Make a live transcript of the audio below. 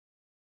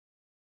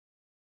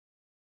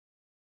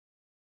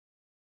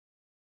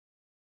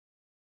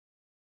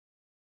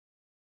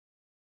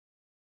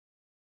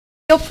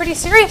feel pretty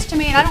serious to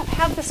me, and I don't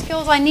have the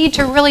skills I need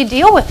to really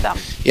deal with them.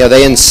 Yeah,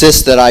 they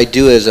insist that I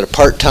do it as a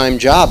part-time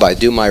job. I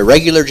do my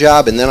regular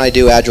job, and then I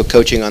do Agile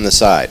coaching on the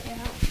side.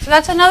 Yeah. So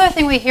that's another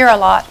thing we hear a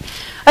lot.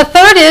 A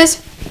third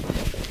is,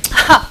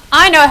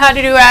 I know how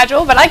to do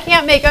Agile, but I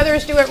can't make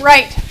others do it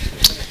right.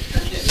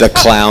 The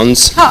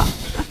clowns.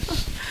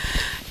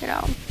 You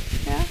know,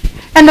 yeah.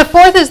 And the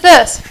fourth is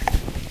this.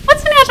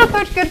 What's an Agile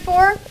coach good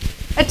for?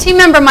 A team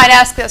member might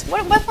ask this.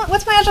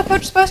 What's my Agile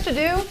coach supposed to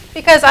do?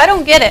 Because I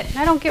don't get it.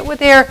 I don't get what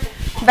their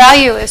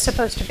value is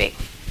supposed to be.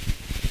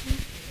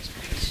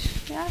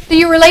 Yeah. Do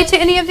you relate to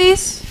any of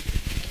these?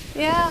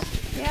 Yeah,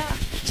 yeah.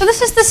 So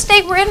this is the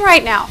state we're in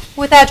right now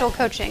with Agile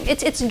coaching.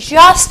 It's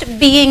just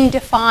being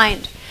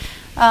defined.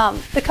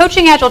 The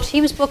Coaching Agile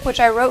Teams book,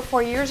 which I wrote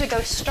 4 years ago,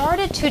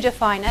 started to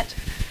define it,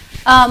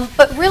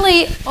 but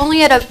really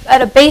only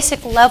at a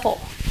basic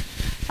level.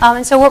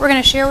 And so what we're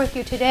going to share with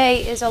you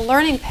today is a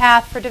learning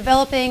path for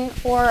developing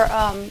for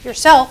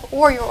yourself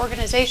or your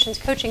organization's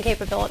coaching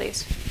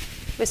capabilities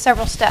with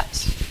several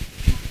steps.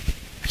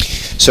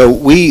 So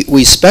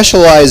we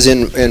specialize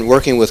in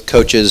working with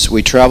coaches.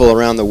 We travel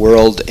around the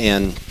world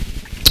and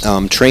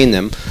train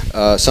them.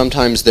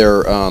 Sometimes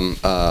they're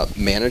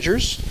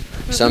managers,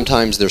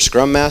 sometimes they're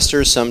scrum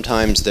masters,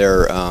 sometimes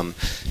they're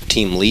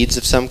team leads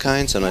of some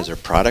kind, sometimes they're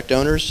product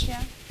owners.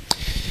 Yeah.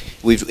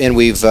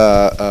 We've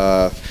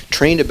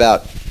trained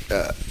about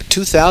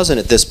 2,000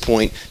 at this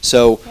point,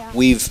 so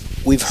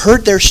we've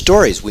heard their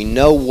stories. We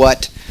know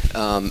what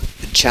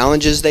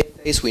challenges they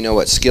face. We know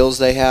what skills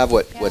they have,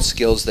 what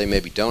skills they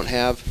maybe don't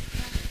have,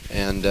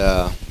 and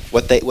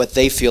what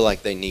they feel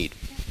like they need.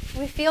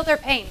 We feel their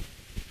pain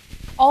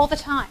all the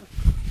time.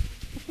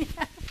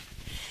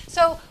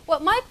 So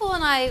what Michael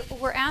and I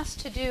were asked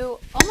to do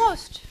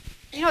almost,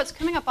 it's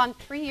coming up on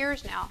 3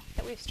 years now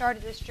that we've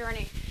started this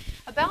journey.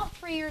 About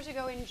 3 years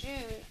ago in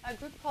June, a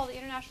group called the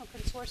International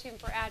Consortium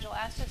for Agile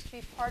asked us to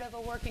be part of a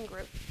working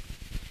group.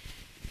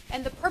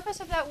 And the purpose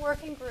of that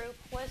working group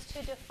was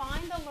to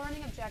define the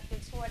learning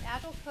objectives for what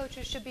Agile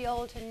coaches should be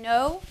able to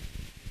know,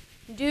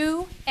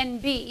 do,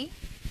 and be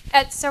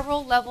at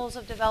several levels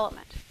of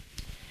development.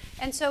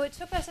 And so it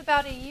took us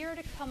about a year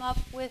to come up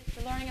with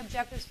the learning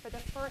objectives for the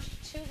first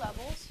 2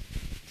 levels,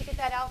 to get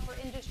that out for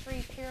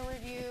industry peer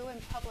review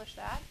and publish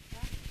that.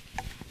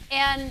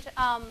 And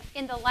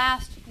in the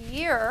last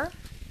year,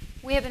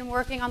 we have been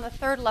working on the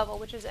 3rd level,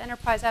 which is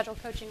Enterprise Agile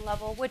Coaching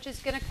level, which is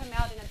going to come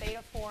out in a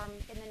beta form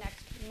in the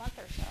next month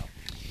or so.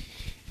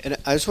 And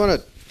I just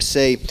want to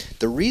say,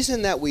 the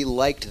reason that we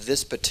liked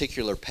this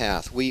particular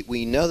path,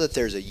 we know that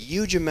there's a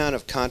huge amount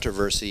of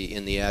controversy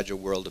in the Agile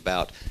world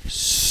about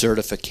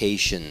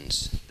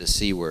certifications, the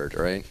C word,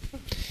 right?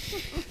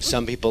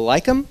 Some people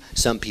like them,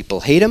 some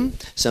people hate them,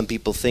 some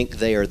people think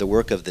they are the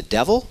work of the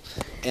devil,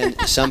 and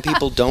some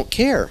people don't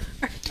care.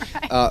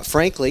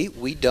 Frankly,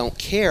 we don't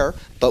care,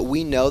 but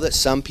we know that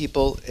some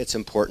people, it's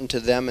important to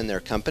them and their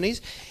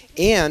companies.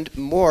 And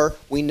more,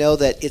 we know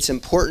that it's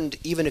important,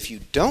 even if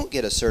you don't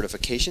get a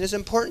certification, it's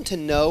important to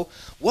know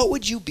what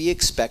would you be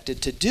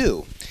expected to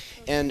do.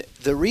 And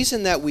the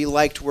reason that we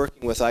liked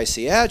working with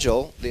IC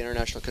Agile, the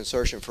International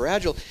Consortium for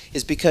Agile,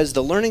 is because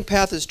the learning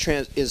path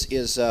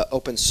is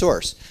open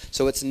source.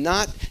 So it's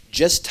not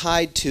just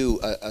tied to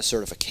a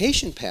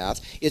certification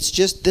path. It's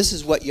just, this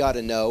is what you ought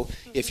to know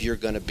if you're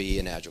going to be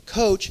an Agile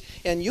coach.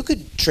 And you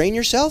could train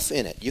yourself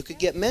in it. You could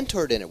get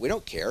mentored in it. We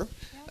don't care.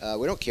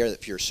 We don't care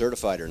if you're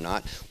certified or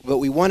not. But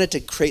we wanted to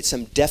create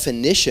some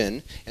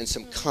definition and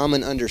some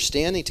common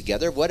understanding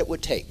together of what it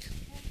would take.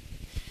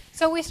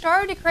 So we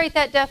started to create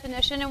that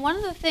definition, and one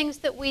of the things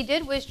that we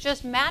did was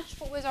just match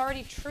what was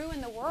already true in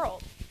the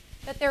world,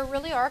 that there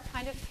really are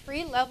kind of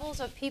 3 levels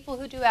of people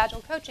who do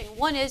Agile coaching.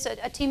 One is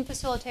a team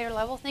facilitator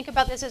level. Think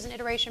about this as an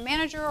iteration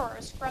manager or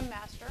a scrum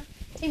master.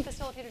 Team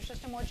facilitator is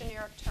just a more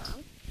generic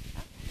term.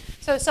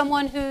 So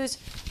someone who's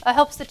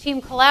helps the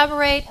team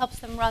collaborate, helps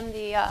them run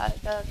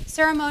the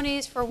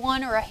ceremonies for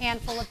one or a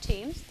handful of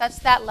teams. That's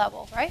that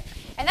level, right?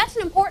 And that's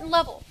an important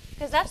level,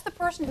 because that's the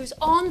person who's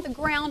on the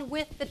ground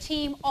with the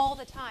team all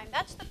the time.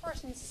 That's the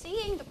person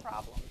seeing the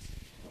problems,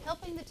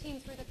 helping the team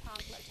through the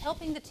conflict,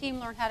 helping the team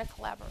learn how to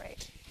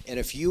collaborate. And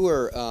if you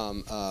were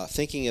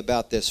thinking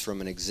about this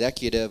from an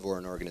executive or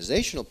an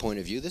organizational point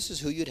of view, this is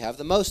who you'd have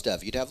the most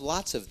of. You'd have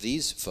lots of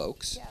these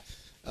folks.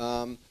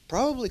 Yes.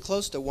 Probably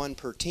close to 1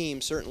 per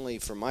team, certainly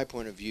from my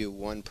point of view,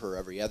 1 per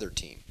every other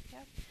team.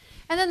 Yep.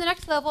 And then the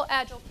next level,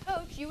 Agile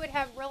Coach, you would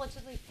have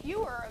relatively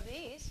fewer of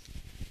these.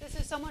 This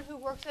is someone who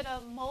works at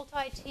a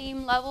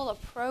multi-team level, a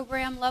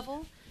program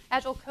level.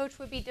 Agile Coach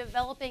would be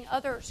developing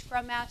other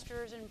Scrum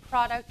Masters and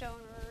product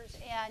owners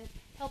and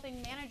helping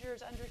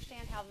managers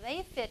understand how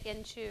they fit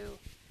into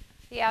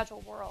the Agile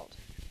world,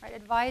 right?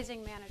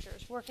 Advising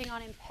managers, working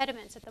on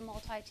impediments at the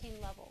multi-team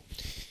level.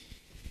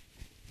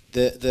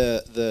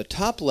 The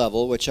top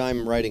level, which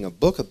I'm writing a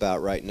book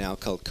about right now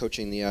called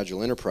Coaching the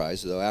Agile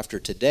Enterprise, though after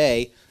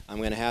today I'm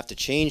going to have to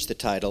change the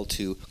title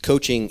to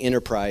Coaching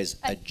Enterprise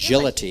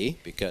Agility,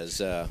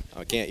 because I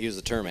can't use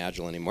the term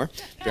Agile anymore,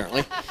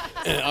 apparently.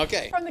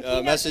 Okay,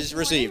 message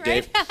received,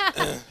 right?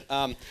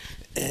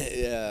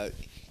 Dave.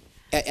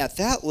 At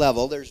that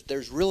level,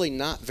 there's really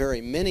not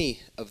very many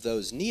of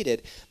those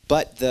needed,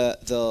 but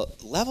the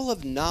level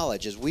of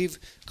knowledge, as we've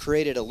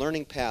created a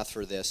learning path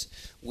for this,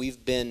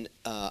 we've been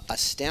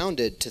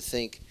astounded to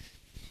think,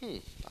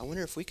 I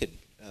wonder if we could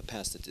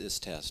pass this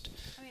test.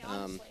 I mean,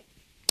 honestly.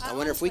 I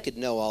wonder if we could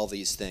know all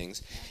these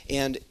things.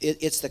 And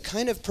it's the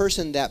kind of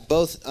person that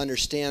both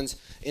understands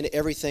in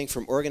everything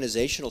from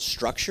organizational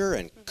structure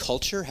and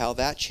culture, how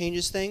that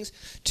changes things,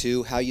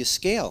 to how you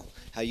scale,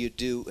 how you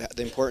do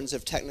the importance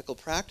of technical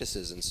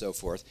practices and so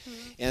forth.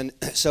 And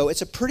so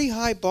it's a pretty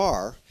high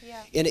bar.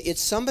 Yeah. And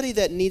it's somebody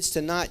that needs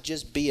to not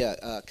just be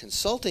a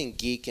consulting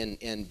geek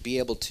and be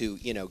able to,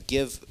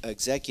 give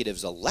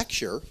executives a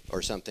lecture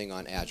or something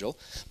on Agile,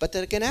 but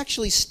that can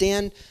actually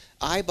stand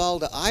eyeball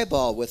to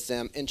eyeball with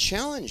them and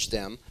challenge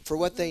them for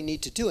what they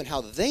need to do and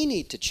how they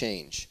need to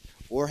change,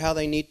 or how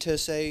they need to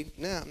say,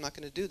 nah, I'm not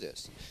going to do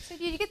this. So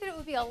do you get that it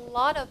would be a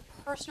lot of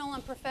personal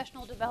and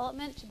professional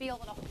development to be able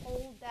to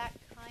hold that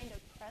kind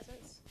of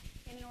presence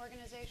in an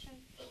organization?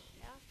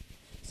 Yeah.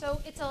 So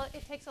it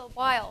takes a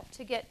while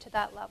to get to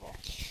that level.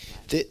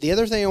 The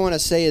other thing I want to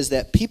say is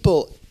that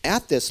people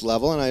at this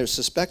level, and I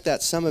suspect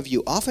that some of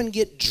you often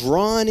get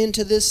drawn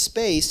into this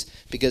space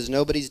because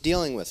nobody's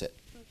dealing with it.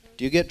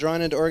 Do you get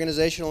drawn into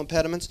organizational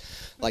impediments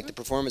like the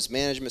performance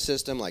management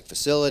system, like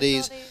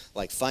facilities,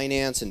 like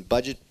finance and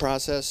budget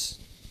process?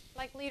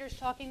 Like leaders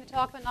talking the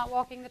talk but not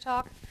walking the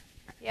talk?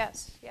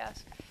 Yes,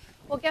 yes.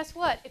 Well, guess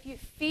what? If you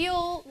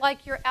feel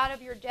like you're out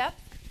of your depth,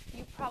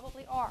 you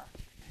probably are.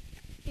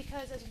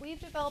 Because as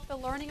we've developed the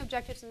learning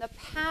objectives and the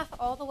path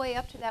all the way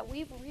up to that,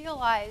 we've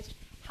realized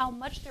how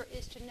much there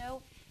is to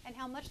know and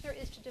how much there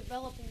is to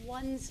develop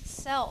one's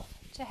self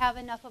to have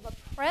enough of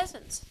a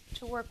presence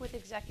to work with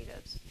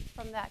executives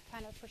from that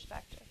kind of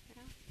perspective.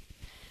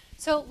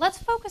 So let's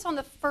focus on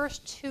the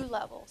first two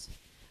levels,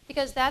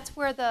 because that's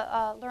where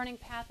the learning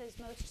path is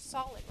most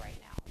solid right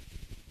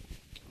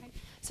now. Okay?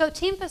 So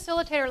team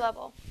facilitator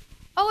level.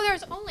 Oh,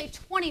 there's only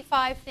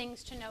 25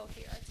 things to know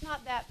here. It's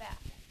not that bad.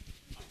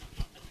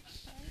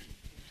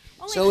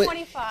 Only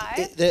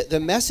 25. The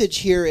message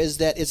here is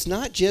that it's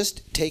not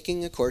just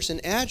taking a course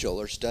in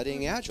Agile or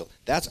studying Agile.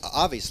 That's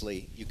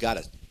obviously,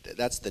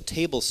 that's the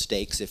table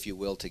stakes, if you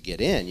will, to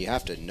get in. You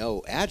have to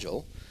know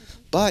Agile,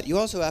 but you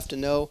also have to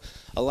know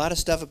a lot of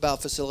stuff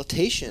about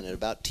facilitation and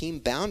about team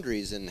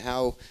boundaries and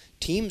how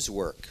teams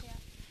work. Yeah.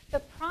 The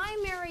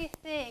primary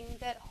thing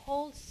that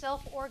holds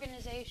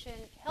self-organization,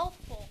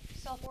 healthful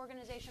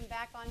self-organization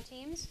back on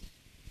teams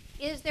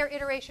is their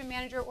iteration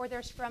manager or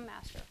their scrum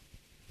master.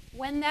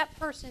 When that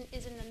person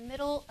is in the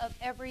middle of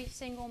every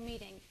single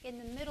meeting, in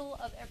the middle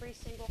of every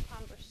single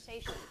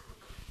conversation.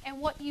 And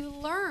what you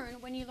learn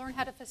when you learn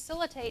how to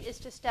facilitate is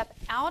to step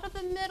out of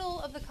the middle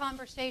of the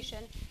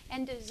conversation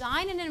and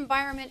design an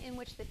environment in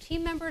which the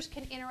team members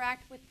can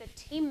interact with the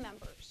team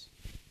members.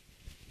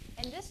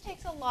 And this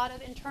takes a lot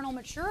of internal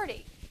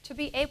maturity to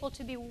be able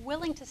to be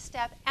willing to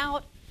step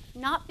out,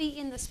 not be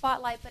in the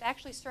spotlight, but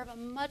actually serve a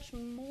much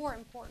more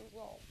important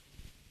role.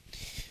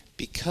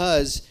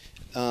 Because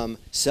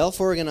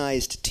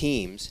self-organized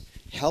teams,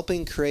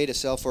 helping create a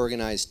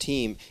self-organized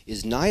team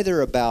is neither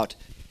about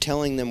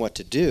telling them what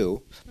to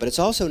do, but it's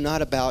also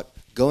not about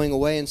going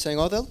away and saying,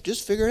 oh, they'll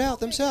just figure it out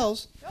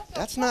themselves.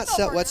 That's not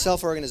what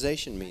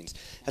self-organization means.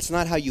 That's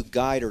not how you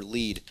guide or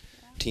lead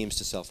teams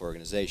to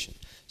self-organization.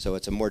 So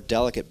it's a more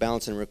delicate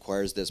balance and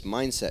requires this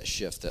mindset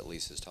shift that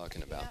Lisa's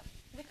talking about.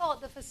 Yeah. We call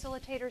it the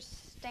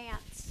facilitator's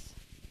stance.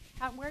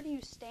 Where do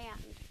you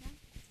stand? Yeah.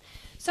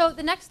 So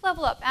the next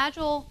level up,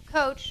 Agile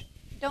Coach,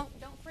 don't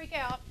freak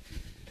out.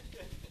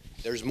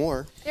 There's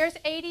more. There's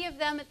 80 of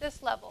them at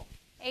this level.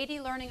 80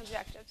 learning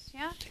objectives,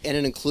 yeah? And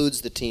it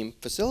includes the team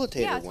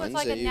facilitator ones. Yeah, so it's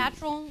like a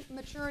natural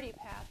maturity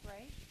path,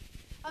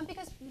 right?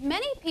 Because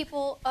many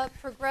people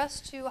progress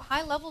to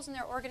high levels in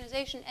their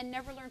organization and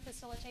never learn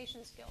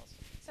facilitation skills.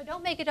 So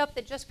don't make it up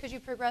that just because you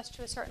progress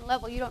to a certain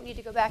level, you don't need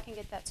to go back and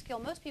get that skill.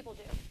 Most people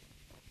do.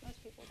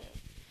 Most people do.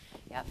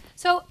 Yeah.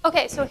 So,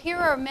 okay, so here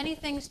are many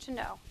things to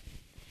know.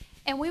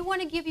 And we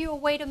want to give you a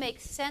way to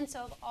make sense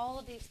of all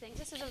of these things.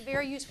 This is a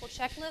very useful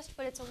checklist,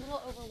 but it's a little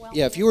overwhelming.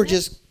 Yeah, if you were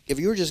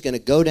just going to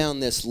go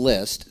down this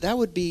list, that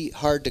would be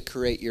hard to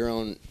create your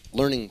own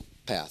learning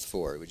path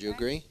for. Would you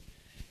agree?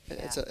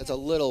 Yeah. It's a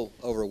little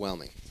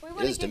overwhelming. So we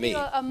want to give you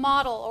a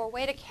model or a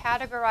way to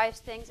categorize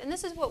things, and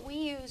this is what we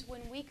use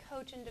when we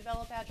coach and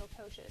develop Agile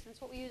coaches. And it's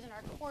what we use in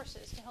our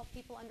courses to help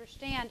people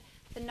understand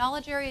the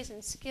knowledge areas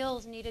and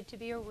skills needed to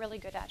be a really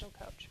good Agile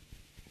coach.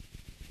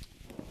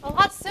 A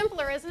lot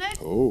simpler, isn't it?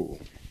 Oh.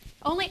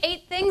 Only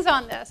 8 things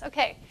on this.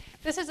 Okay,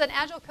 this is an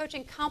Agile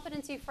Coaching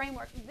Competency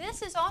Framework.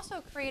 This is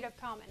also Creative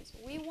Commons.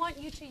 We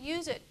want you to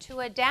use it,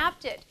 to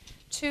adapt it,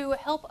 to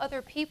help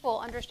other people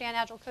understand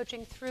Agile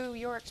coaching through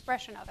your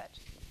expression of it.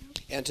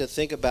 And to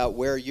think about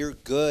where you're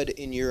good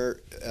in your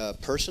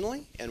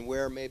personally, and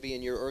where maybe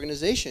in your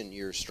organization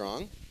you're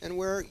strong, and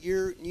where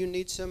you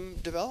need some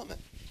development.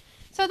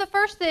 So the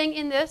first thing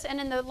in this, and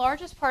in the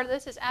largest part of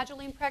this, is Agile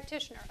Lean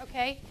Practitioner,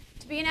 okay?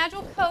 To be an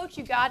Agile coach,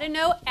 you got to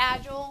know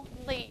Agile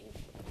Lean.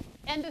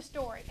 End of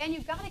story. And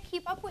you've got to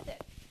keep up with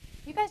it.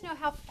 You guys know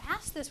how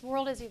fast this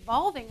world is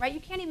evolving, right? You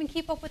can't even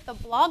keep up with the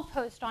blog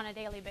post on a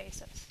daily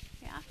basis.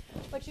 Yeah?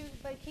 But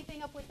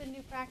keeping up with the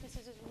new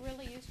practices is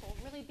really useful,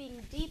 really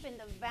being deep in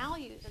the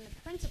values and the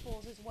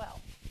principles as well.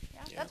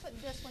 Yeah? That's what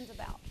this one's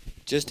about.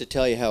 Just to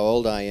tell you how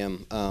old I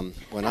am,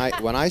 when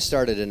I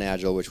started in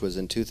Agile, which was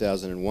in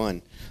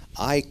 2001,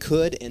 I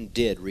could and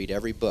did read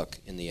every book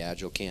in the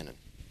Agile canon.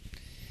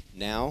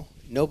 Now,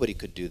 nobody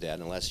could do that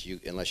unless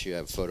you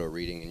have photo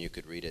reading and you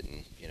could read it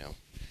in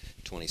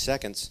 20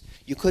 seconds.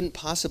 You couldn't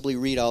possibly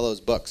read all those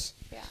books.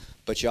 Yeah.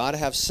 But you ought to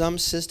have some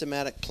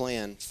systematic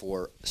plan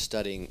for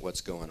studying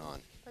what's going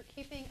on. For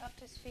keeping up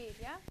to speed,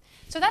 yeah?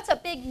 So that's a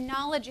big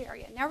knowledge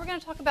area. Now we're going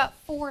to talk about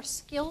 4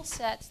 skill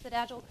sets that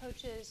Agile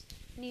coaches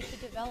need to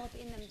develop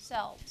in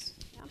themselves.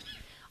 Yeah?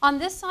 On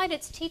this side,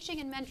 it's teaching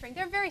and mentoring.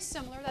 They're very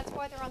similar. That's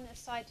why they're on this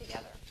side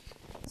together.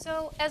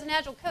 So as an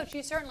Agile coach,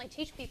 you certainly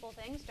teach people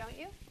things, don't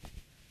you?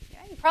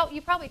 Yeah,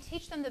 you probably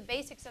teach them the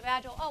basics of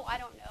Agile,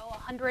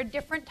 100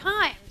 different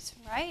times,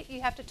 right?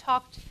 You have to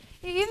talk,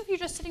 even if you're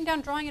just sitting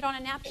down drawing it on a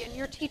napkin,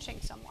 you're teaching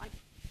someone.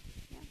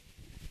 Yeah.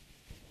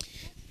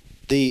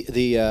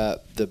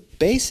 The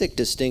basic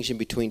distinction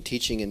between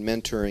teaching and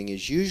mentoring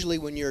is usually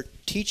when you're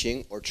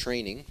teaching or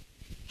training,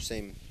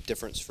 same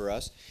difference for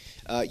us,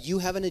 you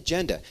have an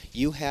agenda.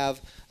 You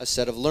have a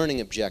set of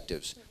learning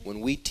objectives.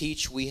 When we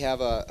teach, we have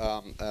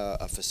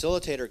a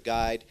facilitator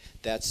guide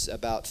that's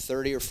about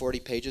 30 or 40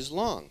 pages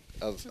long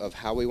of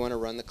how we want to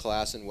run the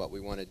class and what we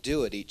want to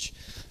do at each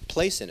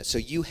place in it. So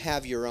you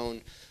have your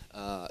own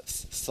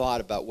thought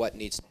about what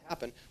needs to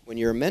happen. When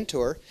you're a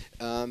mentor,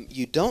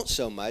 you don't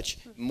so much.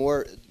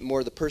 More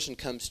the person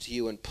comes to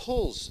you and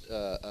pulls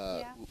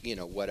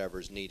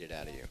whatever's needed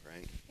out of you,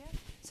 right? Yeah.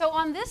 So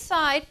on this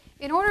side,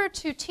 in order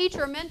to teach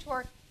or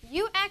mentor,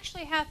 you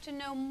actually have to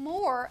know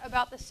more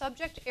about the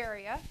subject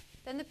area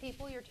than the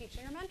people you're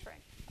teaching or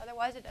mentoring.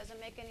 Otherwise, it doesn't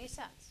make any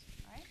sense,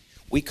 right?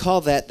 We call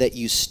that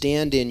you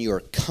stand in your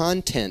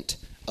content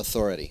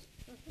authority.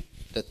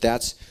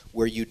 That's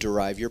where you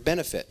derive your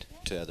benefit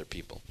to other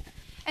people.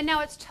 And now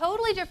it's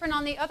totally different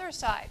on the other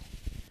side.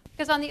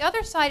 Because on the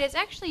other side, it's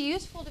actually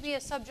useful to be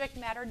a subject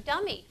matter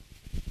dummy.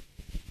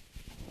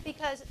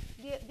 Because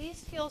these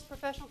skills,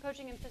 professional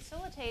coaching and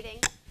facilitating,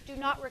 do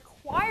not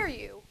require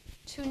you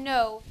to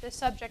know the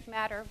subject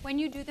matter when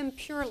you do them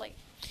purely.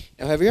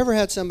 Now, have you ever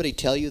had somebody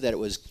tell you that it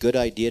was a good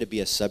idea to be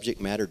a subject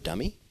matter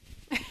dummy?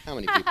 How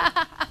many people?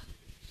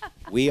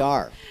 We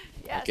are.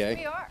 Yes, okay?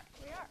 we are.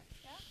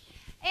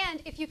 Yeah.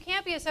 And if you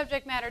can't be a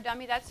subject matter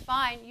dummy, that's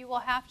fine. You will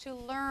have to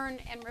learn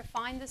and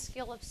refine the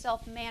skill of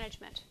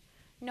self-management,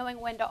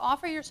 knowing when to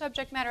offer your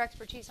subject matter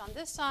expertise on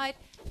this side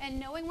and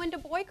knowing when to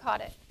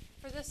boycott it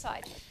for this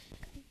side.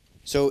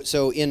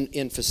 So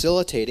in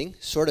facilitating,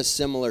 sort of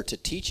similar to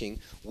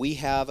teaching, we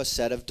have a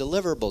set of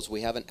deliverables.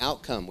 We have an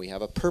outcome. We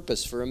have a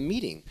purpose for a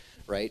meeting,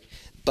 right?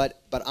 But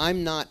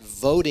I'm not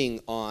voting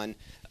on,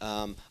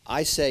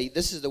 I say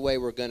this is the way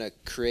we're going to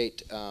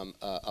create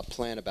a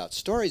plan about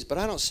stories, but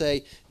I don't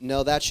say,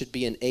 no, that should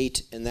be an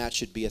 8 and that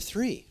should be a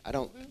 3.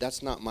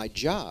 That's not my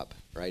job,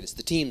 right? It's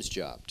the team's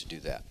job to do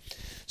that.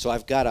 So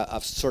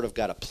I've sort of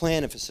got a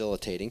plan of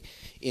facilitating.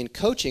 In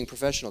coaching,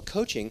 professional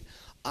coaching,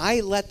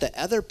 I let the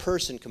other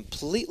person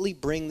completely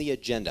bring the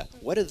agenda.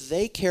 What do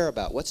they care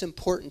about? What's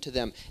important to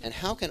them? And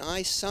how can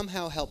I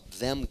somehow help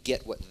them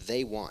get what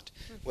they want?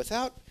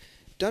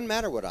 Doesn't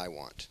matter what I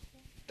want.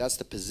 That's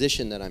the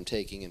position that I'm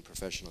taking in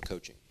professional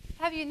coaching.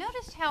 Have you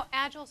noticed how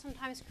Agile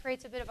sometimes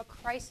creates a bit of a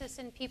crisis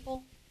in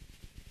people?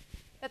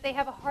 That they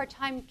have a hard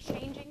time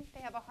changing?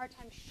 They have a hard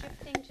time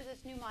shifting to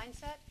this new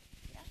mindset?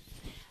 Yeah.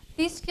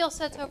 These skill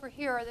sets over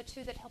here are the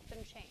 2 that help them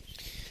change.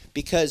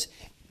 Because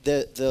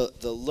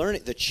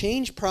the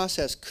change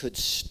process could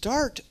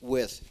start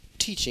with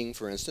teaching,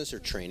 for instance, or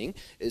training.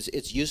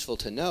 It's useful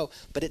to know,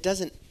 but it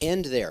doesn't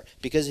end there.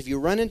 Because if you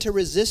run into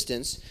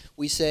resistance,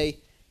 we say,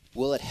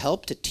 will it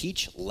help to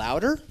teach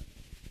louder?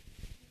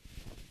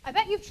 I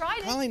bet you've tried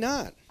it. Probably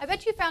not. I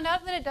bet you found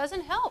out that it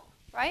doesn't help,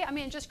 right? I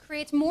mean, it just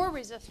creates more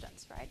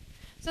resistance, right?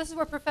 So this is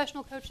where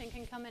professional coaching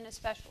can come in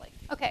especially.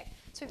 Okay,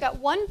 so we've got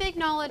 1 big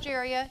knowledge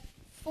area,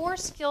 4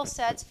 skill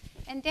sets,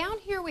 and down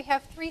here we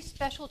have 3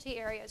 specialty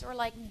areas, or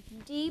like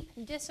deep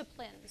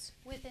disciplines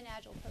within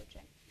Agile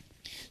coaching.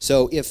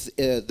 So if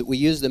we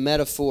use the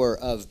metaphor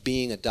of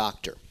being a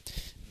doctor.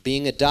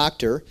 Being a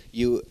doctor,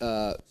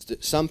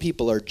 some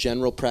people are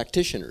general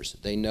practitioners.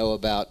 They know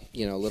about,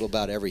 a little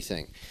about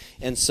everything.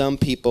 And some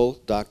people,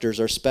 doctors,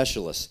 are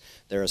specialists.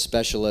 They're a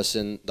specialist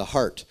in the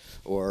heart,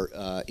 or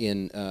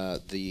in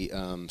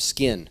the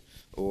skin,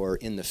 or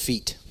in the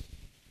feet.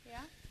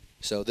 Yeah.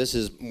 So this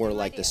is more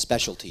like the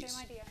specialties.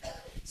 Same idea.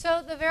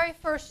 So the very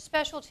first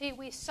specialty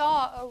we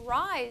saw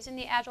arise in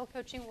the Agile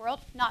coaching world,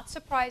 not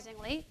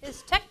surprisingly,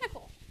 is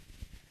technical.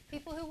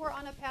 People who were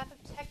on a path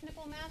of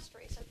technical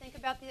mastery. So think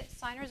about the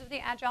signers of the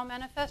Agile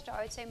Manifesto.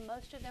 I would say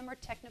most of them are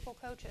technical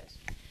coaches.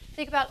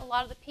 Think about a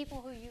lot of the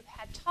people who you've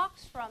had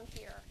talks from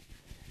here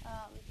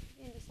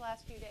in this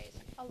last few days.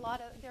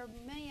 There are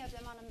many of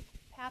them on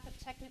a path of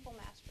technical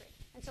mastery.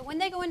 And so when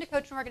they go into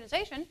coach an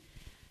organization,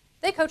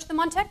 They coach them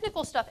on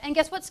technical stuff. And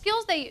guess what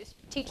skills they use?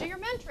 Teaching or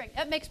mentoring.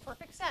 That makes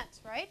perfect sense,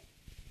 right?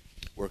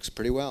 Works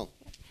pretty well.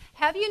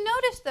 Have you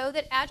noticed, though,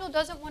 that Agile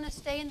doesn't want to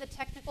stay in the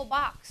technical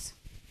box?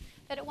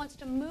 That it wants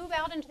to move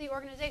out into the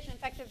organization. In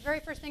fact, the very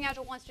first thing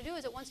Agile wants to do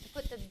is it wants to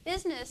put the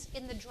business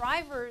in the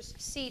driver's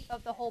seat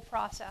of the whole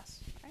process,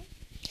 right?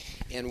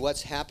 And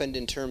what's happened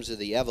in terms of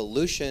the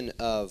evolution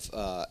of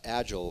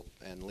Agile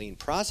and lean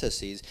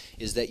processes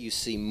is that you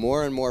see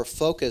more and more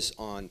focus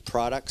on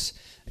products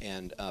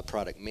and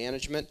product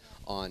management,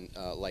 on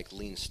like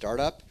lean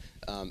startup,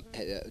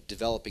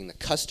 developing the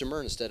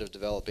customer instead of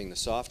developing the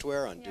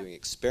software, on doing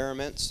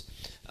experiments.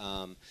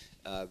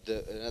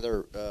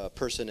 Another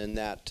person in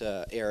that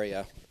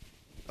area,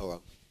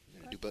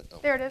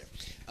 there it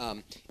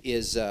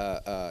is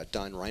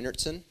Don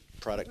Reinertsen,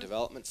 Product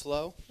Development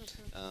Flow,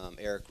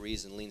 Eric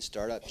Rees in Lean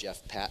Startup,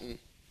 Jeff Patton.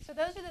 So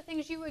those are the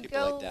things you would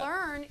go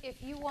learn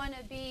if you want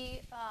to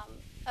be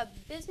a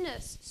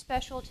business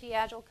specialty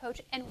Agile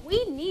coach, and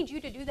we need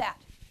you to do that.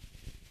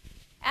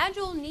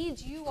 Agile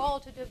needs you all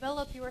to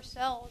develop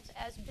yourselves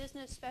as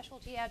business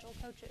specialty Agile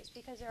coaches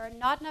because there are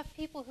not enough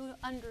people who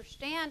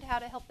understand how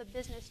to help the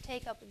business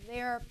take up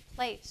their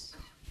place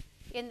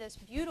in this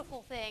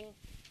beautiful thing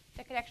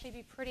that could actually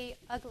be pretty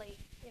ugly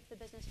if the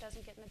business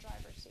doesn't get in the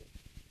driver's seat.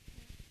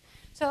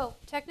 So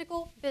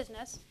technical,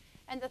 business,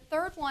 and the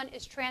third one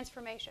is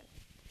transformation.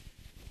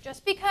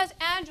 Just because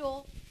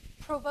Agile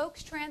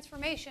provokes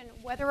transformation,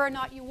 whether or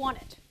not you want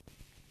it.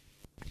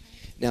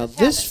 Now,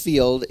 this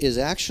field is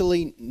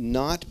actually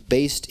not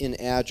based in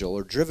Agile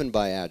or driven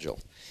by Agile.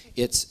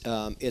 It's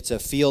a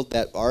field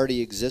that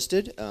already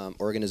existed,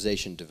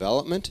 organization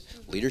development,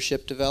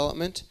 leadership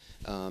development,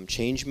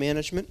 change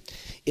management.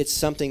 It's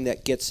something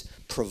that gets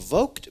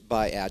provoked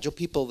by Agile.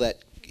 People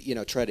that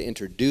try to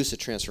introduce a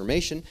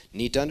transformation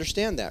need to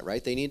understand that,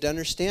 right? They need to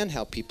understand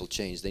how people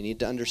change. They need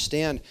to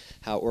understand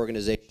how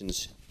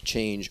organizations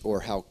change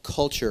or how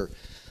culture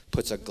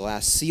puts a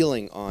glass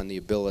ceiling on the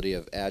ability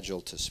of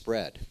Agile to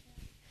spread.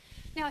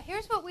 Now,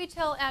 here's what we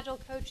tell Agile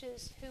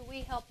coaches who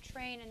we help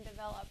train and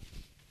develop.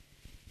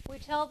 We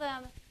tell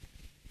them,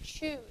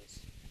 choose.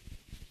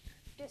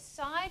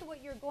 Decide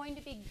what you're going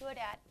to be good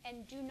at,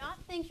 and do not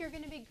think you're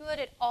going to be good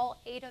at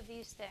all 8 of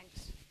these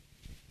things.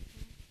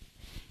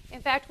 In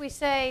fact, we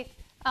say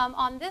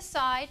on this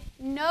side,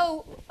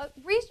 know a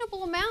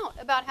reasonable amount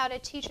about how to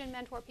teach and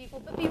mentor people,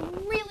 but be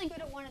really good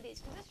at one of these,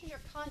 because this is your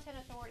content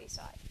authority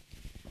side.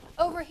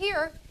 Over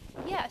here,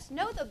 yes,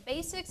 know the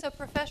basics of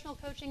professional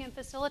coaching and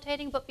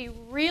facilitating, but be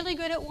really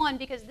good at one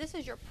because this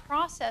is your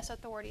process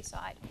authority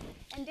side.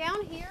 And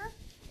down here,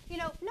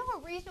 know a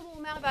reasonable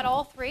amount about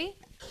all 3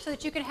 so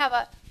that you can have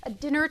a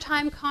dinner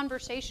time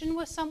conversation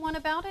with someone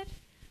about it,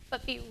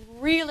 but be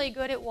really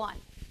good at one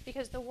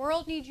because the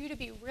world needs you to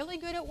be really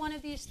good at one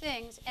of these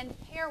things and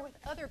pair with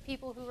other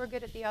people who are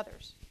good at the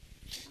others.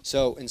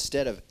 So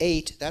instead of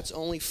 8, that's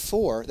only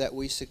 4 that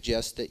we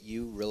suggest that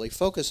you really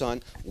focus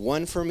on.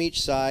 1 from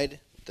each side,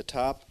 the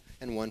top,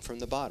 and 1 from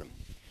the bottom.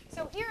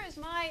 So here is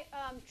my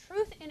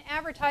truth in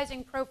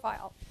advertising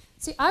profile.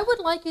 See, I would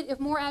like it if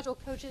more Agile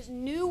coaches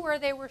knew where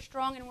they were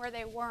strong and where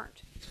they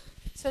weren't,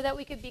 so that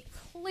we could be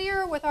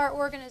clear with our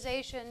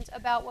organizations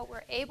about what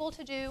we're able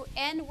to do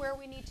and where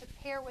we need to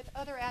pair with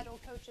other Agile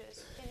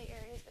coaches in the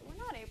areas that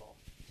we're not able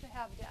to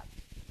have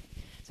depth.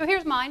 So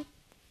here's mine.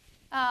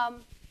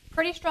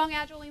 Pretty strong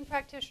Agile Lean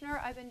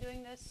practitioner. I've been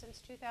doing this since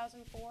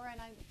 2004,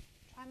 and I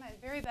try my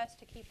very best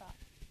to keep up.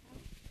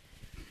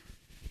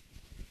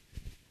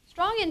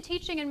 Strong in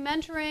teaching and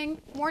mentoring,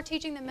 more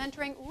teaching than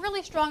mentoring,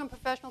 really strong in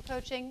professional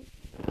coaching,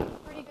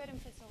 pretty good in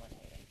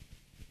facilitating.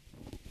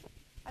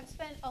 I've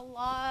spent a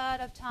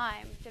lot of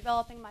time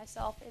developing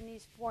myself in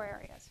these 4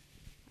 areas.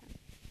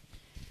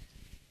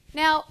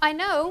 Now, I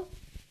know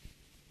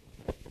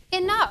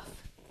enough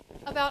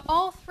about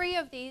all 3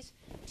 of these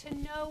to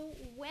know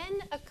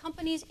when a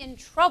company's in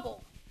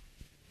trouble.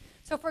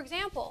 So, for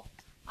example,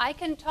 I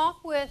can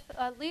talk with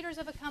leaders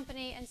of a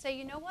company and say,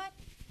 you know what?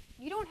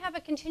 You don't have a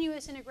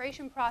continuous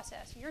integration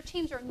process. Your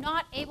teams are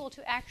not able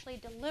to actually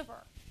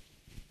deliver.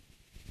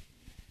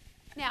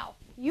 Now,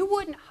 you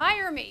wouldn't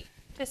hire me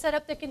to set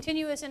up the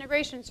continuous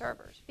integration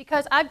servers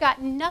because I've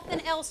got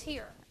nothing else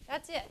here.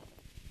 That's it.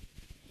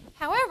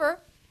 However,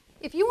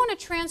 if you want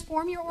to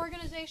transform your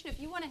organization, if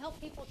you want to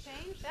help people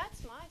change,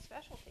 that's my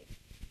specialty.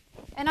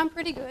 And I'm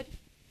pretty good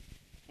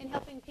in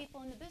helping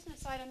people in the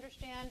business side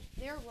understand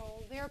their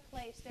role, their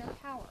place, their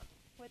power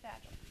with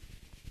Agile.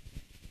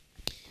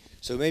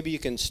 So maybe you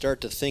can start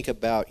to think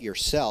about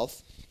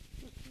yourself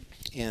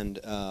and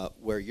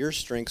where your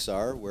strengths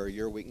are, where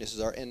your weaknesses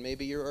are, and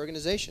maybe your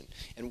organization.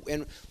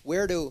 And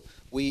where do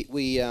we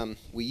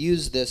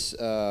use this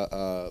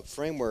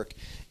framework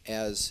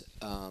as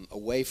a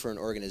way for an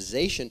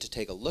organization to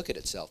take a look at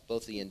itself,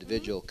 both the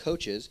individual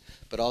coaches,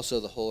 but also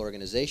the whole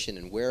organization,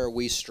 and where are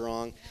we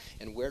strong,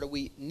 and where do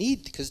we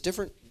need, because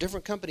different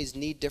companies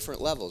need different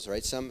levels,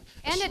 right? Some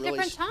and at really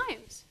different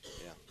times.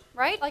 Yeah.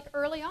 Right? Like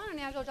early on in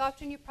Agile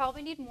adoption, you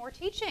probably need more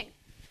teaching.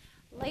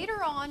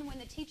 Later on, when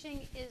the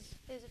teaching is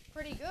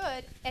pretty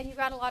good and you've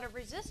got a lot of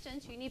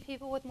resistance, you need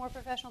people with more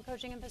professional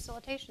coaching and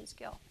facilitation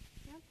skill.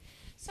 Yeah?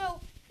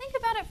 So think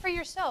about it for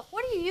yourself.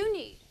 What do you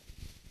need?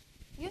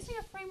 Using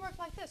a framework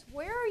like this,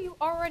 where are you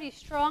already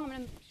strong? I'm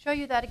going to show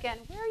you that again.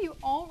 Where are you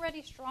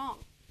already strong?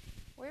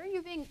 Where are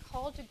you being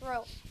called to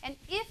grow? And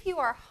if you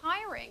are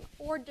hiring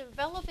or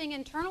developing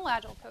internal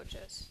Agile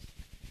coaches,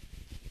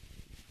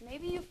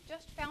 maybe you've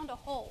just found a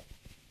hole.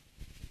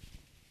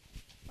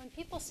 When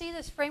people see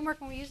this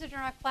framework and we use it in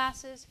our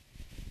classes,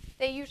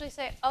 they usually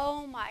say,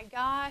 oh my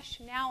gosh,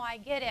 now I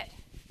get it.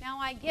 Now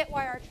I get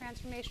why our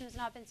transformation has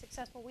not been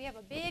successful. We have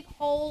a big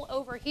hole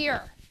over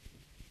here.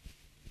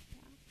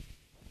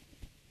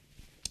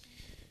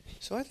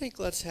 So I think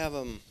let's have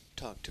them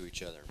talk to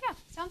each other. Yeah,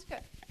 sounds good.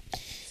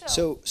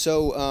 So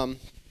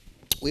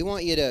we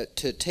want you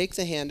to take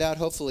the handout.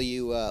 Hopefully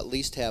you at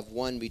least have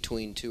one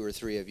between 2 or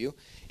 3 of you.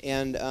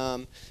 And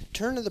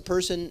turn to the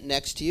person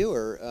next to you,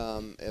 or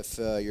if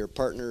your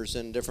partner's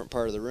in a different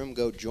part of the room,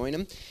 go join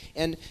them.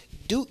 And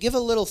give a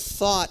little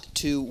thought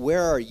to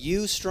where are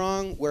you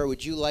strong, where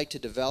would you like to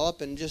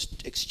develop, and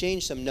just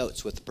exchange some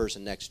notes with the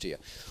person next to you.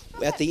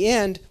 Okay. At the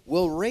end,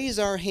 we'll raise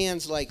our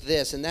hands like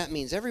this, and that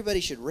means everybody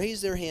should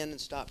raise their hand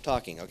and stop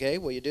talking, okay?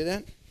 Will you do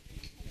that?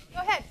 Go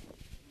ahead.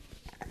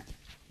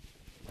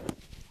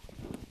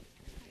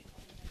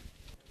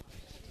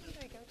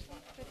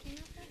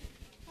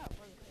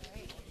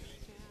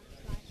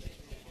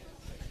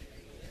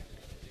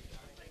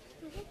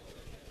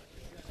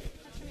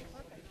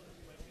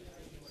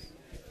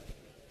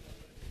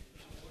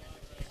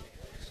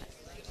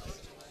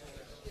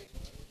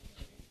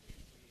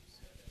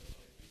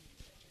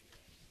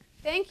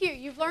 Thank you.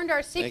 You've learned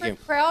our secret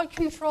crowd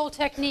control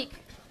technique.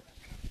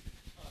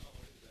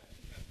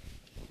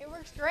 It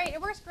works great.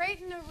 It works great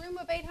in a room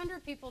of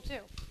 800 people, too.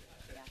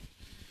 Yeah.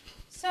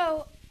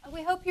 So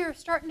we hope you're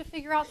starting to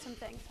figure out some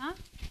things, huh?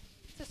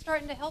 Is it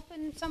starting to help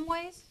in some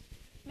ways?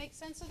 Make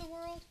sense of the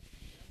world?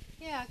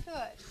 Yeah,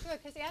 good. Good,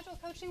 because the Agile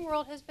coaching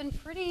world has been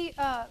pretty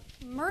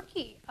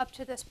murky up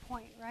to this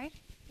point, right?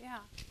 Yeah,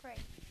 great.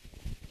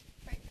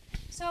 Great.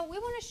 So we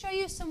want to show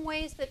you some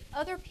ways that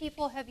other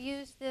people have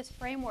used this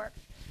framework.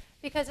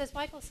 Because as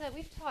Michael said,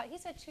 we've taught, he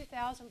said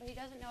 2,000, but he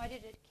doesn't know I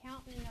did a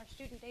count in our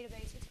student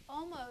database. It's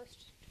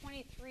almost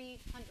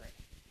 2,300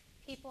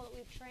 people that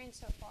we've trained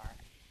so far.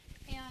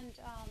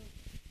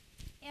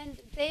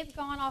 And they've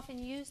gone off and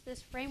used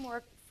this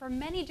framework for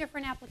many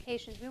different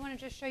applications. We want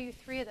to just show you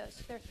 3 of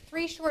those. There are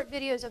 3 short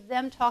videos of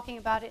them talking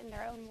about it in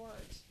their own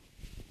words.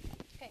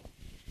 Okay,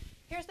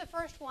 here's the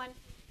first one,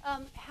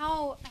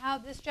 how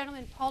this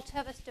gentleman, Paul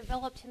Tevis,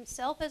 developed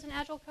himself as an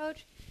Agile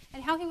coach,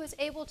 and how he was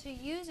able to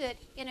use it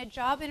in a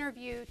job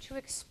interview to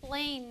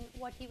explain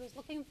what he was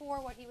looking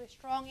for, what he was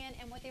strong in,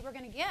 and what they were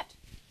going to get,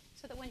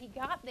 so that when he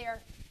got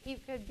there, he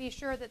could be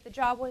sure that the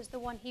job was the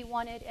one he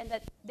wanted and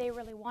that they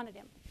really wanted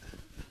him.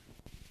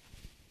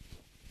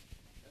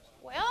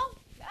 Well,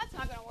 that's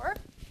not going to work.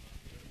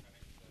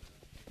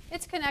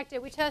 It's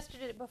connected. We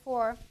tested it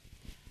before.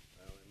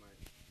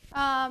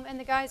 And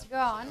the guy's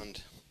gone.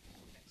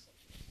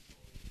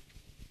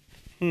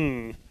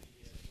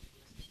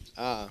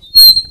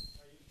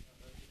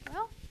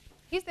 Well,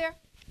 he's there.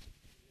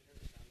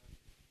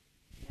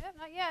 Yep,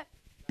 not yet.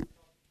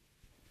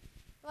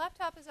 The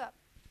laptop is up.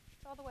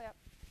 It's all the way up.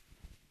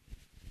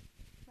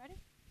 Ready?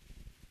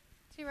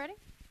 Is he ready?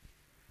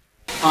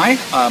 Hi,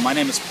 my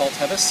name is Paul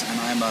Tevis, and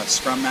I'm a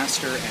Scrum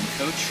Master and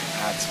Coach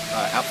at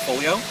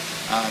Appfolio.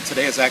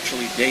 Today is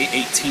actually day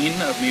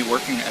 18 of me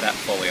working at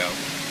Appfolio.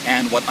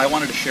 And what I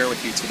wanted to share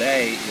with you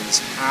today is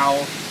how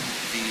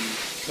the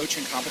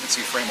Coaching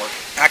Competency Framework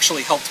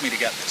actually helped me to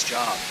get this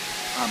job.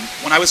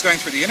 When I was going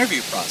through the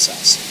interview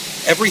process,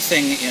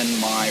 everything in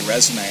my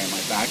resume and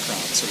my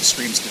background sort of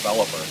screams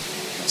developer.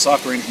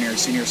 Software engineer,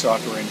 senior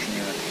software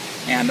engineer.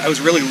 And I was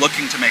really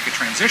looking to make a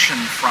transition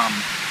from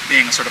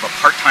being a sort of a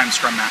part-time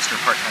Scrum Master,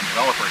 part-time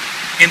developer,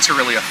 into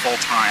really a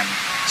full-time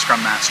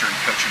Scrum Master and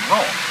coaching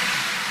role.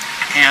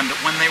 And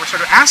when they were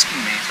sort of asking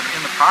me, sort of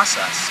in the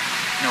process,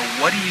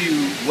 what do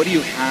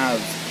you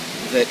have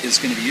that is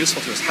going to be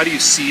useful to us? How do you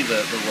see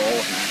the role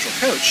of an Agile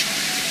coach?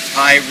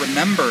 I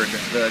remembered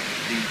the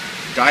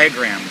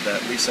diagram that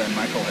Lisa and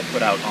Michael had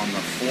put out on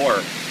the floor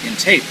in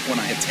tape when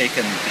I had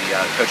taken the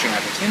Coaching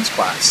Agile Teams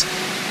class.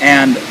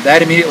 And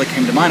that immediately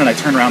came to mind, and I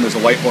turned around, there's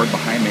a whiteboard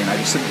behind me, and I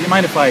just said, do you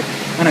mind if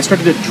and I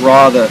started to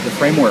draw the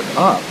framework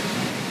up.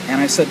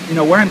 And I said,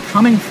 where I'm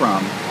coming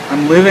from,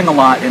 I'm living a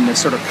lot in this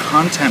sort of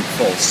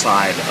contentful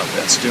side of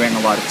this, doing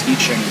a lot of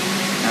teaching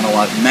and a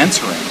lot of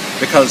mentoring,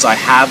 because I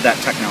have that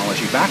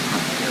technology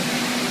background here.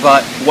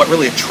 But what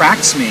really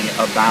attracts me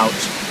about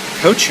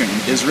coaching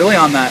is really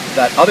on that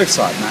other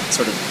side, that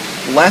sort of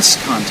less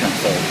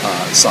contentful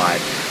side,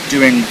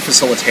 doing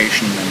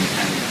facilitation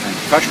and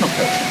professional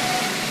coaching.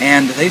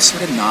 And they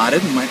sort of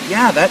nodded and went,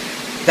 yeah,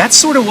 that's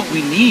sort of what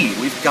we need.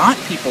 We've got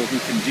people who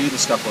can do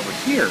the stuff over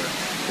here,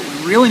 but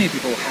we really need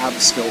people who have the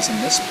skills in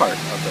this part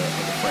of the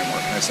framework.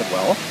 And I said,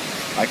 well,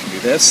 I can do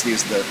this.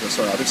 These are the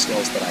sort of other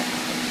skills that I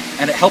have.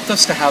 And it helped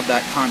us to have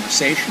that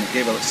conversation. It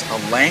gave us a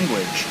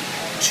language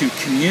to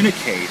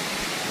communicate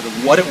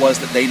what it was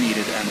that they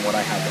needed and what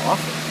I had to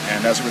offer.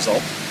 And as a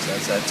result, as I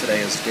said, today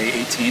is day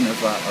 18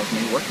 of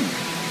me working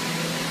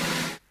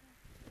here.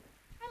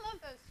 I love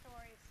those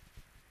stories.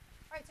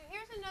 All right, so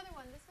here's another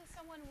one. This is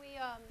someone we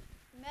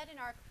met in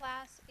our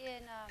class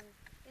in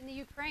the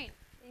Ukraine,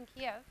 in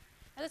Kiev.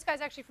 Now this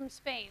guy's actually from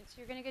Spain, so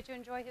you're going to get to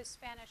enjoy his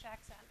Spanish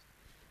accent.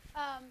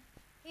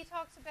 He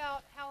talks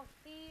about how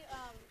he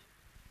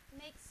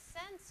makes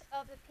sense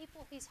of the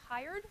people he's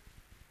hired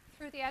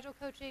through the Agile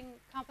Coaching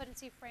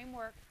Competency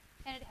Framework,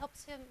 and it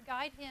helps him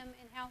guide him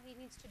in how he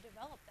needs to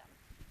develop them.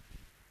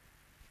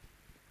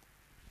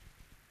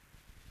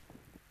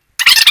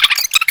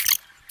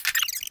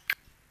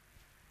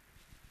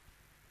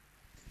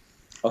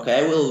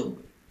 Okay, I will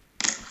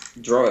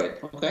draw it,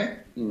 okay?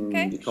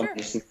 Okay, the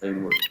competency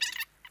framework.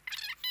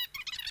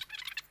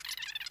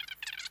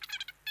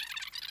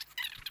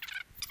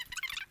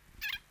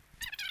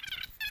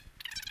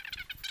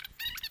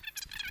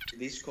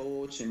 This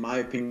coach, in my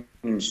opinion,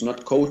 is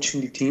not coaching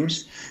the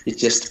teams,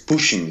 it's just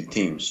pushing the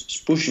teams. It's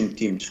pushing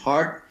teams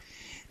hard,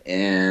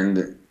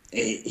 and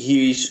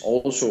he is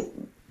also,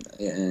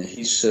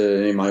 he's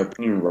in my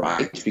opinion,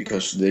 right,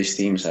 because these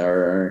teams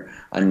are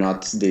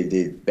not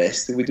the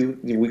best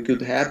we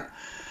could have,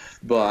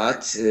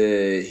 but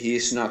he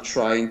is not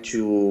trying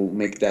to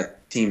make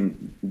that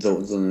team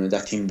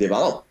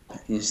develop.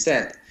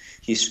 Instead,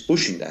 he's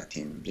pushing that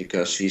team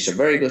because he's a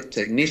very good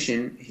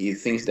technician. He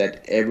thinks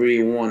that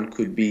everyone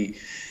could be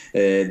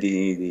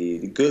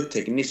the good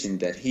technician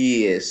that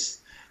he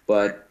is,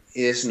 but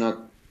he's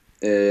not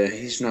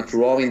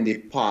drawing the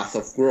path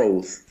of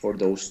growth for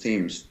those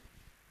teams.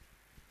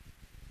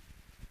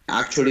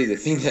 Actually, the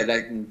thing that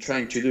I'm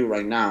trying to do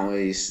right now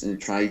is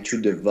try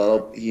to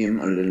develop him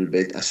a little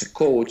bit as a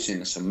coach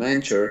and as a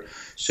mentor,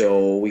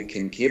 so we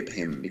can keep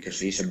him,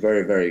 because he's a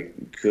very, very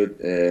good.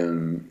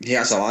 He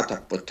has a lot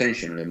of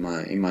potential, in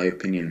my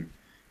opinion.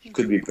 He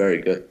could be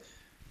very good.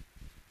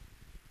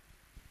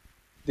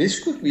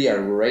 This could be a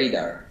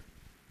radar.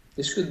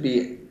 This could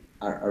be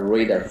a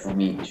radar for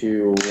me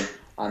to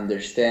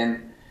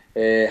understand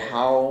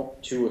how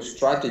to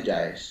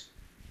strategize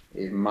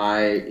in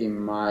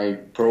my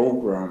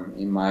program,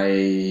 in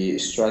my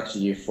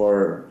strategy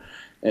for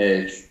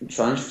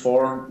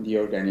transform the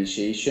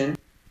organization.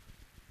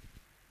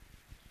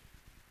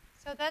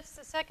 So that's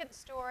the second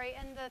story.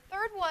 And the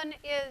third one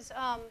is,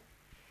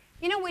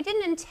 you know, we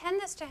didn't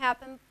intend this to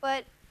happen,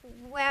 but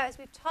as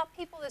we've taught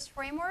people this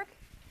framework,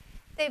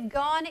 they've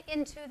gone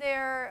into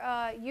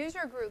their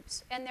user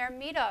groups and their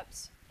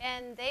meetups,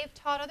 and they've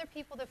taught other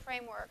people the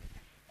framework.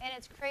 And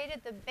it's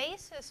created the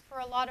basis for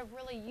a lot of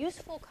really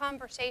useful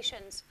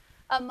conversations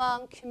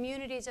among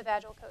communities of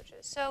Agile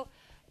coaches. So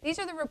these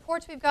are the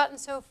reports we've gotten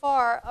so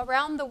far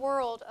around the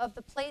world of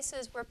the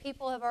places where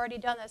people have already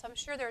done this. I'm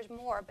sure there's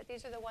more, but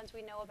these are the ones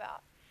we know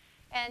about.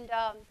 And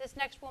this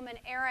next woman,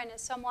 Erin,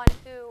 is someone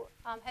who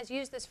has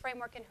used this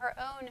framework in her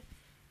own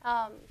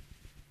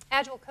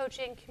Agile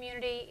coaching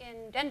community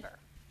in Denver,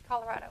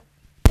 Colorado.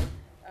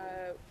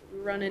 We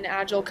run an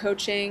Agile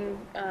coaching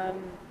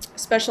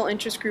special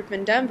interest group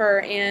in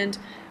Denver, and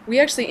we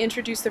actually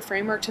introduced the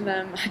framework to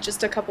them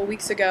just a couple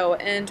weeks ago,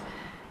 and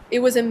it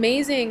was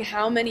amazing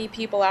how many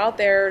people out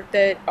there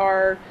that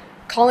are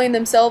calling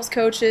themselves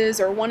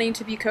coaches or wanting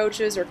to be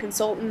coaches or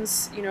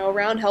consultants, you know,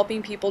 around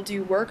helping people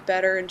do work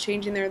better and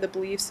changing the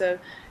beliefs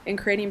and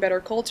creating better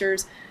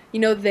cultures.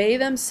 You know, they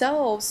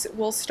themselves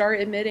will start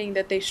admitting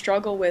that they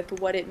struggle with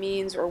what it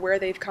means or where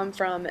they've come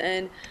from,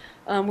 and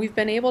we've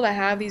been able to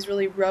have these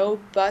really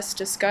robust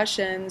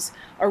discussions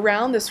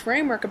around this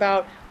framework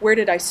about where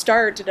did I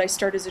start? Did I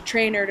start as a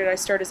trainer? Did I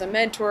start as a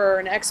mentor or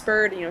an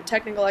expert, you know,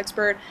 technical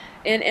expert?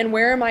 And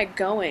where am I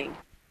going?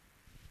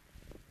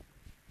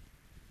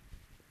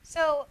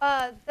 So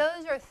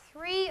those are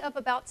 3 of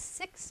about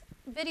 6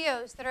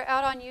 videos that are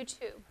out on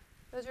YouTube.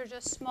 Those are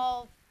just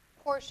small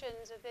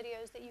portions of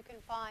videos that you can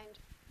find.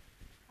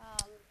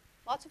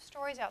 Lots of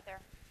stories out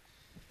there.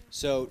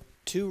 So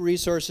 2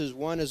 resources.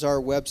 One is our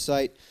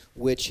website,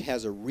 which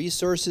has a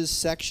resources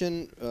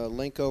section,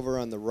 link over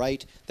on the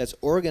right, that's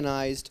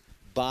organized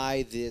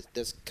by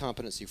this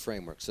competency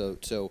framework.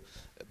 So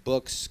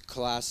books,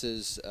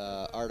 classes,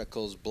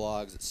 articles,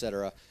 blogs,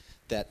 etc.,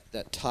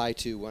 that tie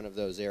to one of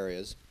those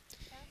areas.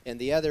 And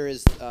the other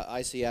is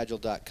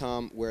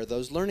icagile.com, where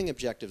those learning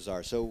objectives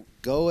are. So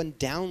go and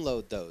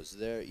download those.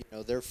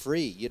 They're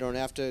free. You don't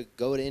have to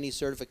go to any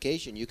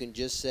certification. You can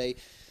just say,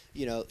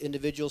 you know,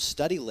 individual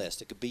study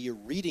list. It could be your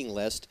reading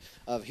list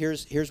of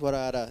here's what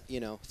I ought to,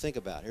 you know, think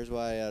about. Here's what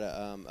I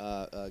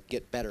ought to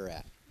get better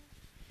at.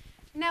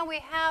 Now we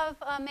have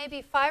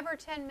maybe 5 or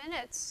 10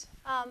 minutes.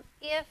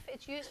 If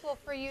it's useful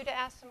for you to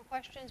ask some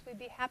questions, we'd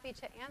be happy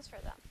to answer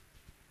them.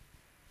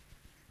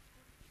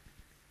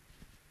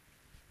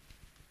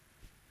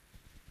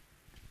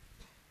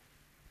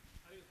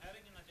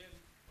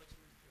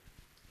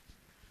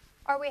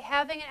 Are we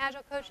having an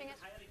Agile Coaching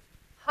Institute?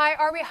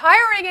 Are we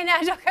hiring an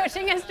Agile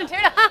Coaching Institute?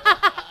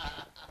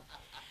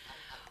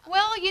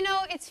 Well, you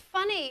know, it's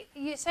funny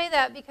you say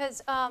that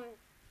because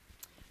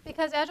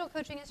Agile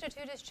Coaching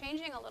Institute is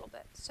changing a little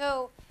bit.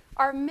 So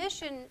our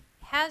mission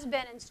has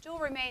been and still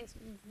remains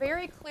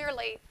very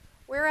clearly,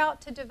 we're out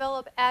to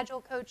develop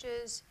Agile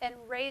coaches and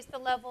raise the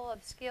level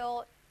of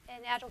skill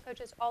in Agile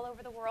coaches all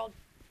over the world,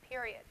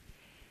 period.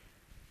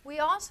 We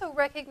also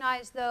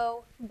recognize,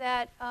 though,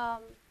 that,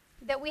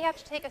 that we have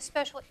to take a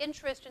special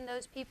interest in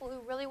those people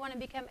who really want to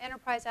become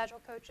enterprise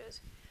Agile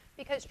coaches.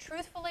 Because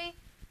truthfully,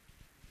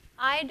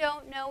 I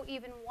don't know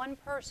even one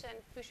person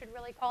who should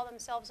really call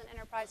themselves an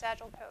enterprise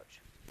Agile coach.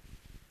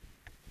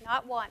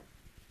 Not one.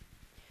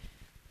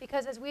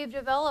 Because as we've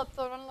developed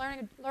the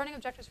learning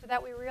objectives for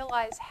that, we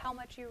realize how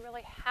much you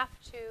really have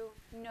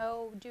to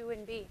know, do,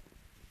 and be.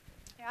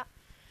 Yeah.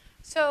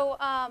 So,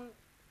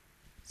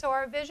 so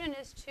our vision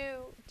is to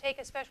take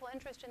a special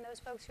interest in those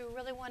folks who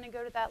really want to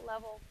go to that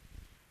level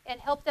and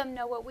help them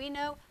know what we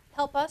know,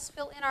 help us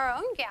fill in our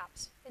own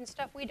gaps in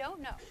stuff we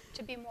don't know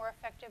to be more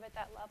effective at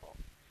that level.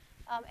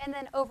 And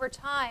then over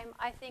time,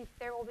 I think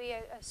there will be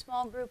a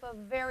small group of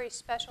very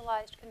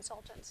specialized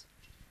consultants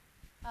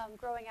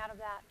growing out of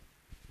that.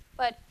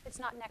 But it's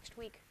not next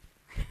week.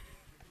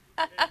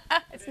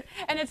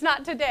 And it's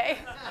not today.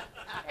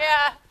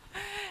 Yeah.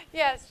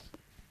 Yes.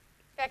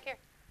 Back here.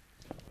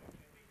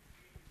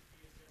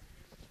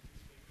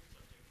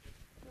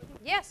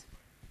 Yes.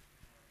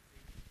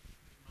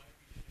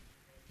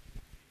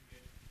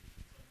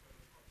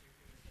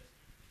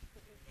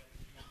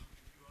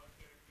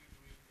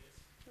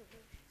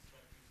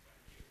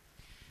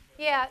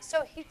 Yeah,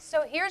 so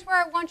here's where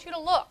I want you to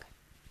look.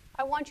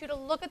 I want you to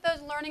look at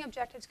those learning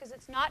objectives because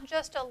it's not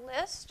just a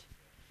list.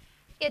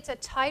 It's a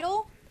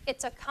title,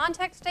 it's a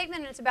context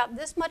statement, and it's about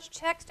this much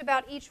text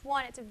about each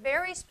one. It's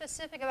very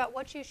specific about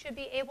what you should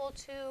be able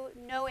to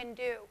know and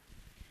do.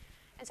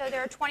 And so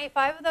there are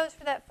 25 of those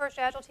for that first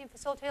Agile Team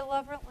Facilitator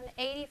level and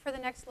 80 for the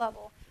next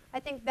level. I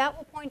think that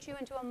will point you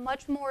into a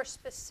much more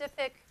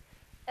specific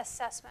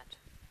assessment.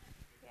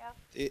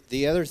 Yeah.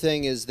 The other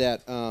thing is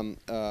that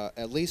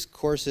at least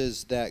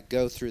courses that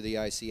go through the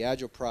IC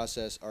Agile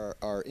process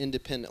are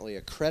independently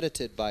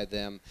accredited by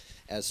them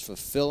as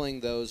fulfilling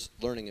those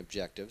learning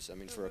objectives. I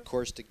mean, for a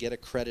course to get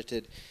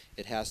accredited,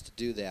 it has to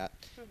do that.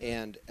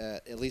 And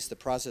at least the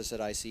process at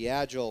IC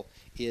Agile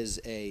is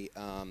a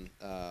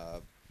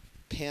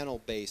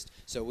panel-based.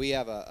 So we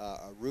have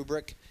a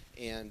rubric,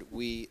 and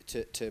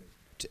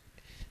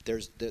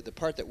there's the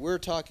part that we're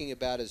talking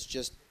about is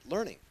just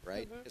learning,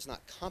 right? It's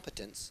not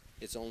competence,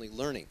 it's only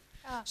learning.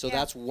 So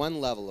that's one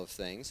level of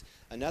things.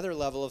 Another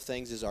level of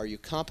things is, are you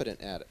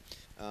competent at it?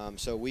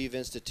 So we've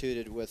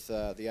instituted with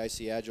the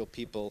IC Agile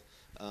people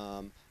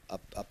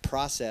a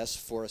process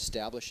for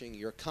establishing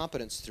your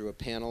competence through a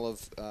panel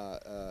of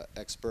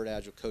expert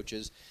Agile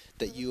coaches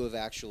that you have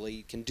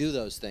actually can do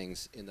those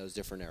things in those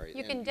different areas.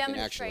 You can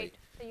demonstrate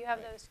that you have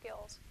those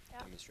skills. Yeah.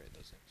 Demonstrate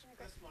those things.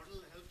 This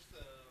model helps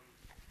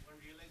one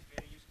realize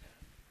where you stand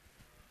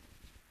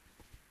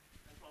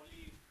and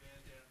probably where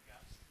there are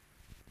gaps.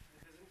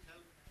 It doesn't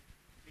help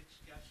which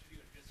gaps should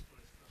you address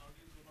first. So how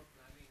do you go about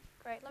planning?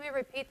 Great. Let me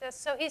repeat this.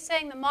 So he's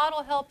saying the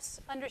model helps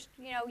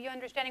you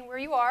understanding where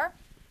you are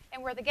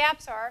and where the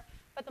gaps are,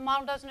 but the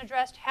model doesn't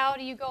address how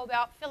do you go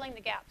about filling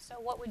the gaps. So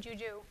what would you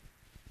do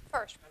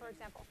first, for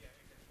example?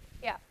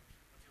 Yeah.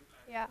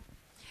 Yeah.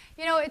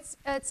 You know, it's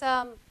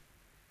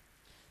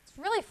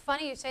really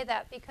funny you say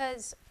that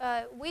because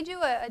we do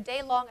a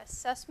day-long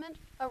assessment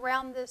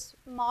around this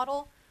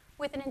model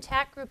with an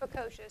intact group of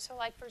coaches. So,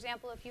 like for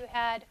example, if you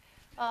had,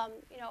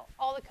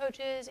 all the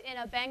coaches in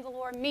a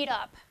Bangalore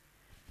meetup,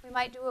 we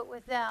might do it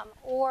with them,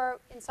 or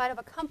inside of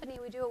a company,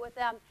 we do it with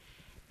them,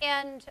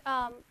 and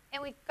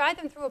we guide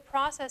them through a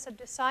process of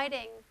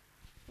deciding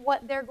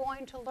what they're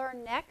going to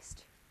learn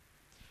next.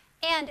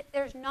 And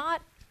there's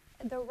not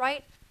a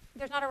right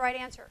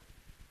answer.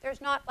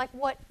 There's not like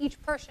what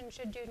each person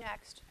should do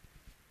next.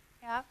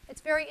 Yeah, it's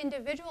very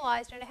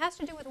individualized, and it has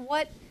to do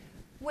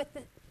with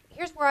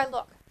here's where I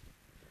look.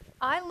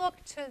 I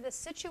look to the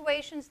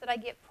situations that I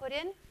get put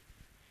in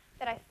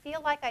that I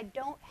feel like I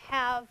don't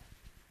have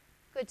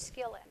good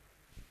skill in.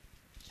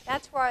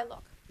 That's where I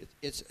look.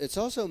 It's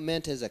also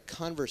meant as a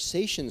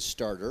conversation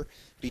starter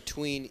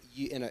between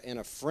you and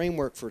a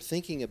framework for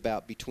thinking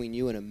about between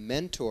you and a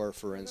mentor,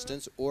 for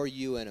instance, or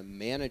you and a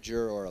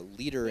manager or a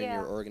leader in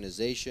your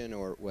organization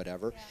or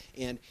whatever.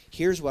 And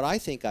here's what I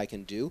think I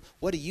can do.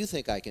 What do you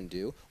think I can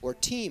do? Or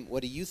team,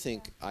 what do you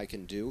think I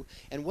can do?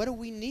 And what do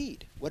we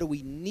need? What do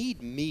we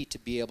need me to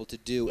be able to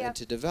do and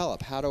to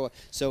develop? How do I,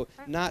 so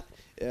not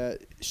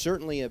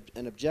certainly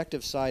an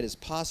objective side is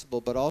possible,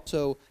 but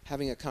also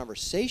having a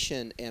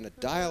conversation and a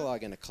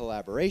dialogue and a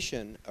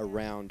collaboration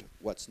around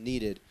what's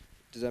needed.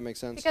 Does that make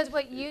sense? Because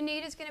what you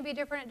need is going to be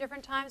different at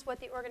different times. What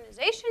the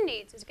organization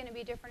needs is going to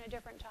be different at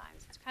different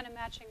times. It's kind of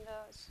matching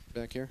those.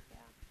 Back here? Yeah.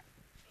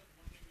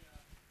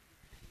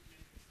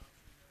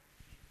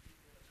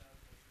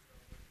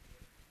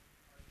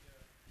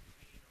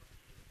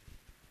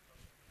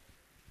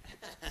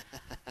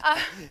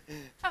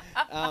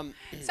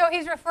 So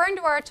he's referring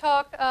to our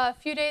talk a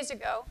few days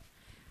ago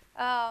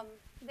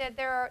that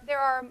there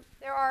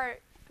are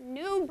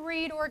new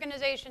breed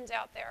organizations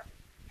out there,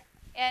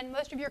 and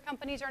most of your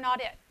companies are not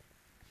it,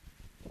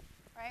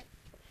 right?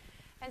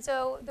 And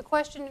so the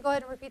question, go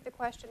ahead and repeat the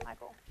question,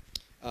 Michael.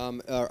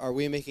 Are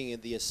we making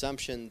the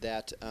assumption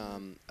that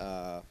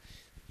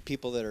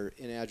people that are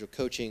in Agile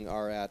coaching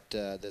are at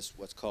this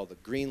what's called the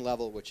green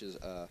level, which is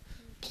a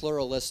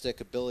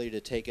pluralistic ability to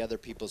take other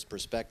people's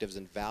perspectives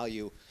and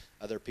value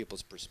other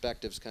people's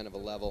perspectives kind of a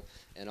level,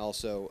 and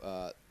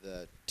also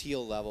the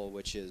teal level,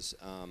 which is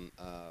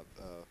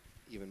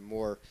even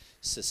more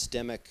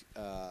systemic,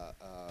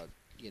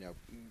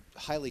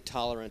 highly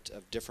tolerant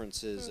of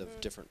differences of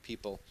different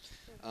people.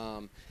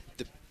 And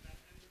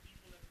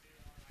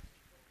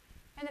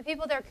the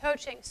people they're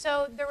coaching.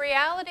 So the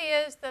reality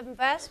is the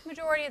vast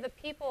majority of the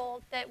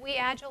people that we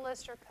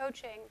Agilists are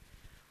coaching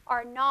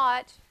are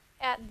not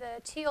at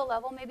the teal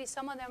level. Maybe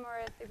some of them are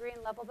at the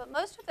green level, but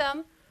most of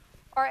them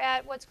are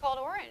at what's called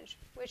orange,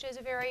 which is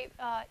a very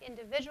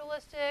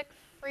individualistic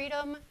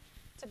freedom.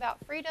 It's about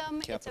freedom.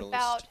 Capitalist. It's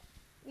about,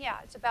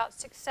 it's about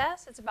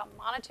success. It's about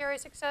monetary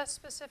success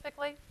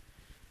specifically.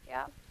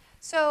 Yeah.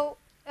 So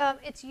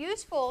it's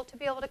useful to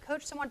be able to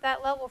coach someone at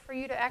that level for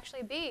you to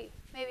actually be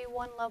maybe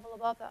one level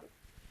above them.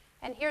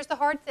 And here's the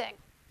hard thing.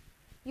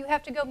 You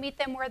have to go meet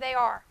them where they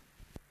are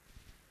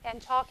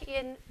and talk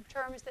in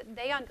terms that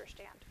they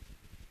understand.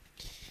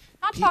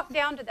 Not talk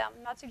down to them.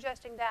 I'm not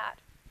suggesting that.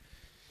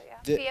 But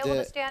yeah, be able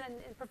to stand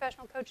in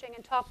professional coaching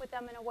and talk with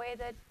them in a way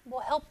that will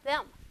help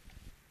them.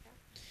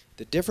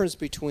 The difference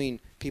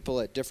between people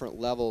at different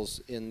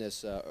levels in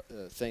this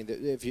thing,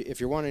 that if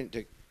you're wanting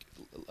to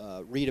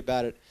read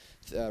about it,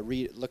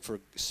 look for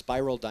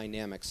spiral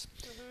dynamics.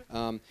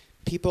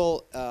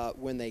 People,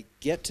 when they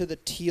get to the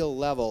teal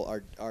level,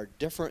 are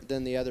different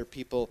than the other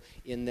people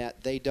in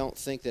that they don't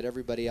think that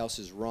everybody else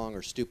is wrong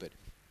or stupid.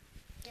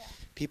 Yeah.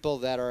 People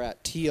that are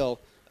at teal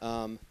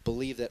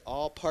believe that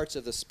all parts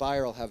of the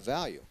spiral have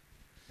value.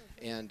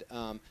 And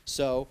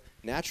so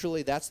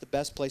naturally, that's the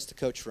best place to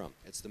coach from.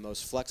 It's the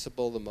most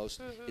flexible,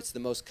 it's the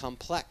most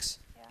complex.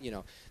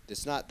 Yeah.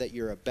 It's not that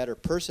you're a better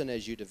person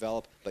as you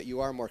develop, but you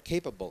are more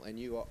capable, and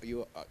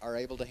you are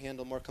able to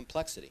handle more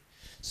complexity.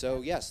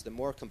 So yes, the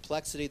more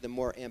complexity, the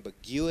more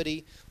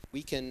ambiguity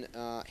we can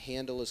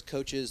handle as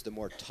coaches, the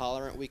more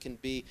tolerant we can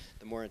be,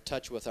 the more in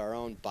touch with our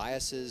own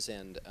biases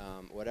and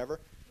whatever,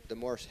 the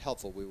more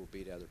helpful we will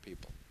be to other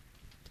people.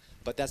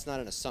 But that's not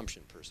an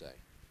assumption per se.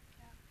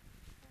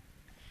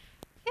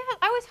 Yeah,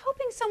 I was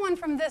hoping someone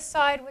from this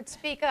side would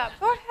speak up.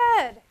 Go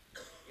ahead.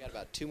 We got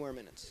about 2 more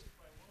minutes.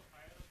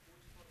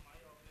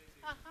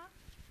 Uh-huh.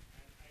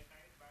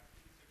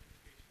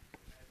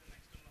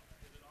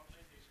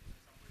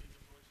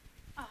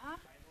 Uh-huh.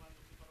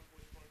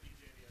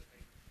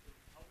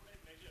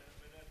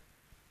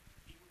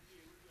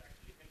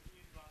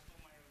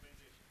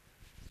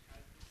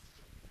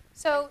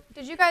 So,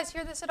 did you guys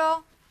hear this at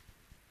all?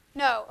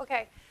 No.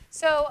 Okay.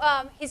 So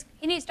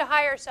he needs to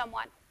hire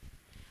someone.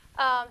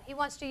 He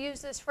wants to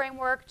use this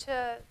framework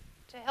to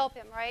help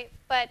him, right?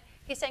 But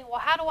he's saying, well,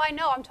 how do I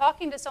know? I'm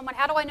talking to someone.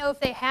 How do I know if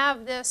they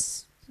have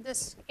this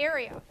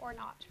area or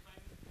not?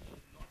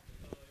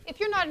 If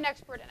you're not an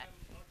expert in it.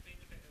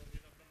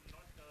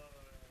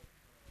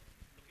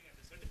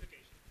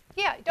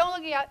 Yeah, don't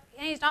look at,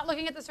 and he's not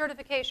looking at the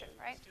certification,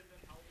 right?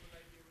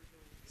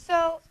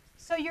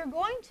 So you're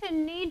going to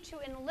need to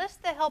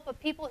enlist the help of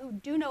people who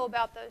do know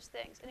about those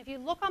things. And if you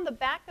look on the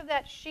back of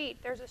that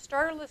sheet, there's a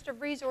starter list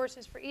of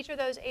resources for each of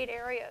those 8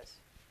 areas.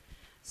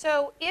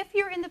 So if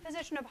you're in the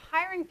position of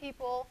hiring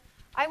people,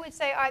 I would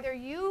say either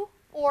you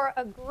or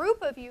a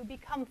group of you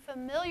become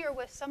familiar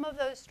with some of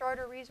those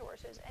starter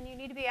resources, and you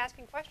need to be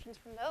asking questions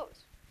from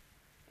those.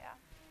 Yeah.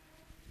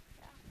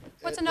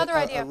 What's another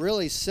idea? A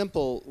really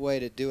simple way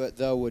to do it,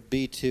 though, would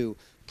be to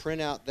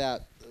print out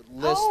that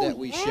list that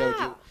we showed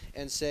you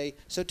and say,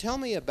 so tell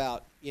me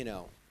about,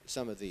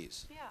 some of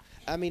these. Yeah.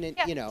 I mean,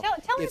 tell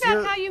me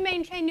about how you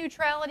maintain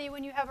neutrality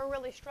when you have a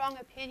really strong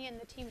opinion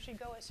the team should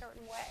go a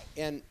certain way.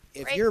 And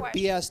if Great your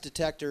question. BS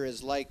detector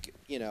is like,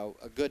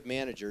 a good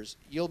manager's,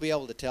 you'll be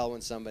able to tell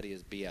when somebody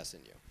is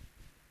BSing you.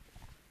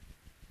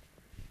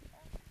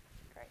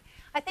 Great.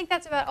 I think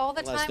that's about all the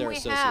Unless time they're we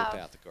a have.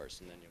 sociopath, of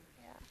course, and then you.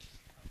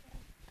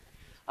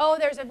 Oh,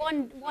 there's a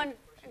one.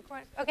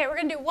 Okay, we're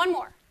going to do one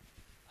more.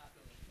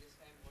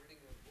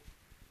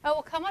 Oh,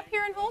 well, come up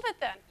here and hold it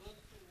then.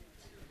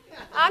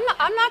 I'm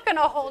not going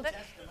to hold it.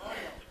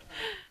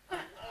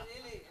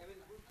 Really, I mean,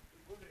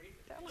 good read.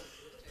 Just I was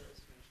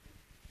mentioning.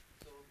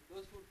 So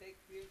those who take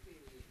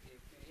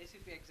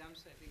ACP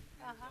exams, I think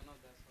this is one of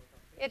the sort of.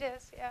 It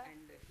is, yeah.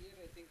 And here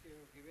I think you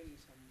have given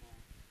some,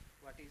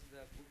 what is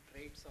the good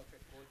traits of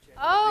a coach and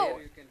Oh,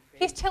 where you can fail.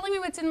 he's telling me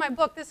what's in my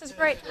book. This is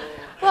great.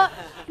 Well,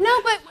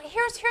 no, but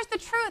here's the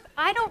truth.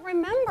 I don't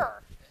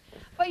remember.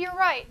 But you're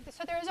right.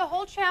 So there is a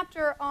whole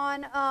chapter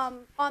on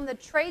the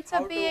traits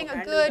of being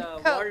a good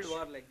coach. World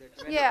war like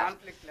that, when Yeah. the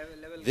conflict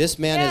level This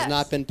man Yes. has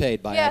not been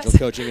paid by Yes. Agile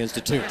Coaching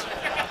Institute.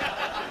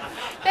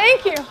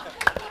 Thank you.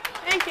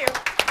 Thank you.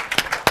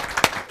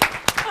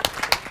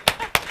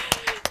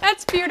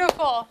 That's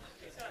beautiful.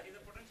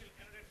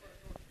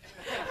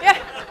 Yeah.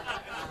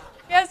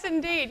 Yes,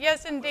 indeed.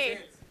 Yes,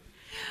 indeed.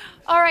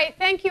 All right.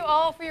 Thank you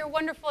all for your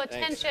wonderful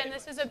attention.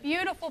 This is a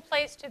beautiful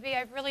place to be.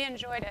 I've really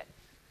enjoyed it.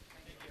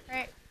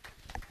 Great.